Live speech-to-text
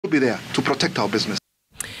We'll be there to protect our business.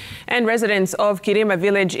 And residents of Kirima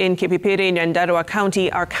Village in Kipipiri Nyandarua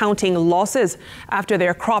County are counting losses after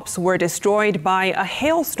their crops were destroyed by a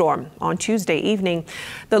hailstorm on Tuesday evening.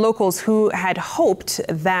 The locals, who had hoped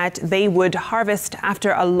that they would harvest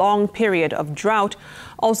after a long period of drought,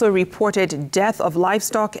 also reported death of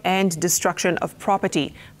livestock and destruction of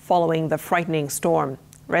property following the frightening storm.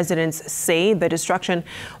 Residents say the destruction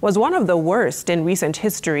was one of the worst in recent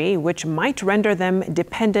history, which might render them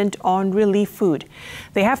dependent on relief food.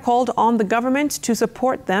 They have called on the government to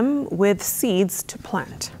support them with seeds to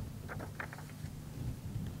plant.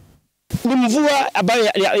 Ni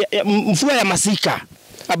mvua ya masika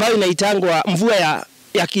ambayo inaitangwa mvua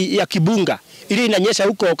ya kibunga, ili inanyesha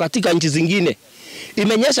huko katika nchi zingine.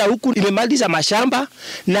 Imenyesha huku, imemaliza mashamba,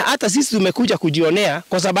 na hata sisi tumekuja kujionea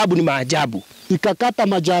kwa sababu ni maajabu. Ikakata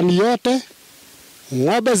majani yote,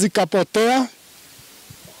 ng'ombe zikapotea,